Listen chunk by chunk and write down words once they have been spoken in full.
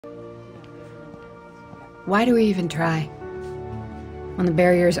Why do we even try? When the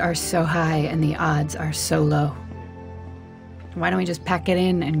barriers are so high and the odds are so low. Why don't we just pack it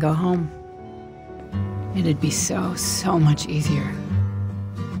in and go home? It'd be so much easier.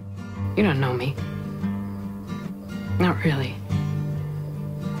 You don't know me. Not really.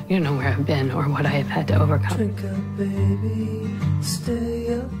 You don't know where I've been or what I have had to overcome. Drink up, baby,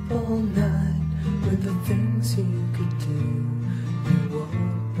 stay up all night with the things you could do. You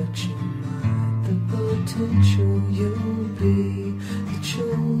won't, but you might. The potential you'll be that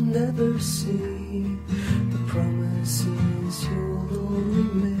you'll never see. The promises you'll only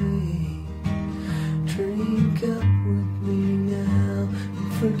make. Drink up with me now and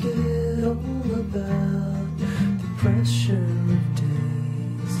forget all about the pressure of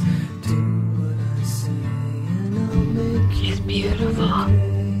days. Do what I say and I'll make you. She's beautiful. My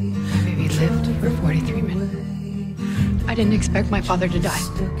baby lived for 43 minutes. I didn't expect my father to die.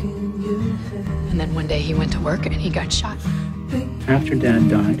 And then one day he went to work and he got shot. After Dad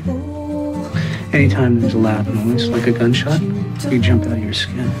died, anytime there's a loud noise, like a gunshot, you jump out of your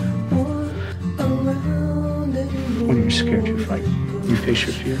skin. When you're scared, you fight. You face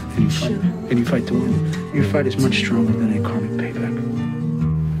your fear, and you fight. And you fight to win. Your fight is much stronger than any karmic payback.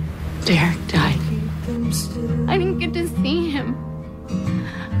 Derek died. I didn't get to see him. I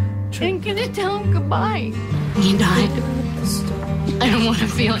didn't get to tell him goodbye. He died. I don't want to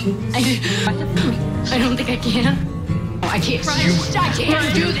feel it. I don't think I can. I can't. I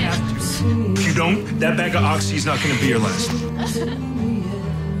can't do this. If you don't, that bag of oxy is not going to be your last.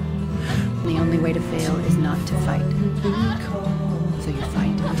 The only way to fail is not to fight. So you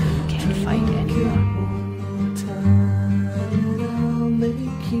fight until you can't fight anymore.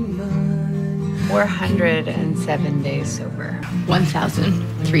 407 days sober.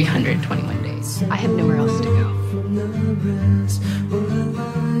 1,321 days. I have nowhere else to go.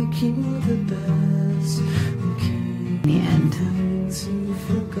 In the end,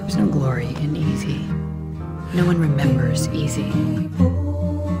 there's no glory in easy. No one remembers easy.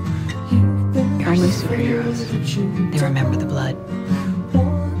 Only superheroes. They remember the blood,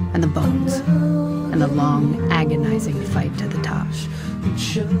 and the bones, and the long, agonizing fight to the top.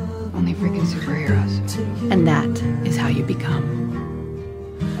 Only freaking superheroes. And that is how you become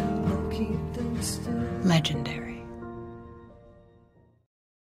legendary.